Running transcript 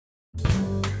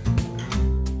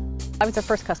I was their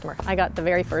first customer. I got the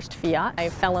very first Fiat. I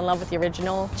fell in love with the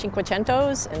original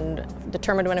Cinquecentos and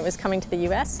determined when it was coming to the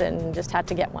US and just had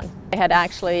to get one. I had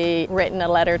actually written a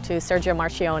letter to Sergio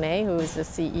Marchionne, who is the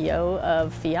CEO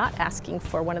of Fiat, asking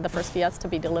for one of the first Fiats to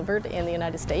be delivered in the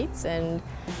United States, and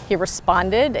he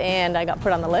responded and I got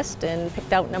put on the list and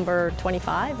picked out number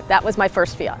 25. That was my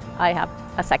first Fiat. I have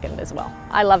a second as well.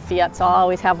 I love Fiat, so I'll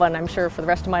always have one, I'm sure, for the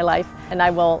rest of my life, and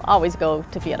I will always go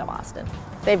to Fiat of Austin.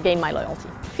 They've gained my loyalty.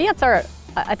 Fiats are,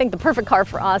 I think, the perfect car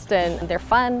for Austin. They're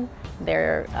fun,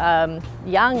 they're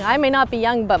young. I may not be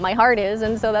young, but my heart is,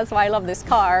 and so that's why I love this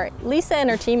car. Lisa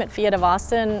and her team at Fiat of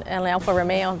Austin and Alfa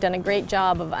Romeo have done a great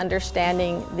job of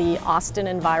understanding the Austin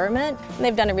environment, and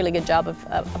they've done a really good job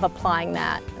of applying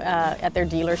that at their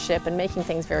dealership and making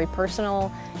things very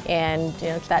personal, and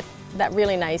that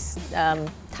really nice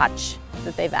touch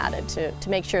that they've added to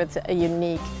make sure it's a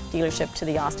unique dealership to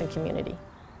the Austin community.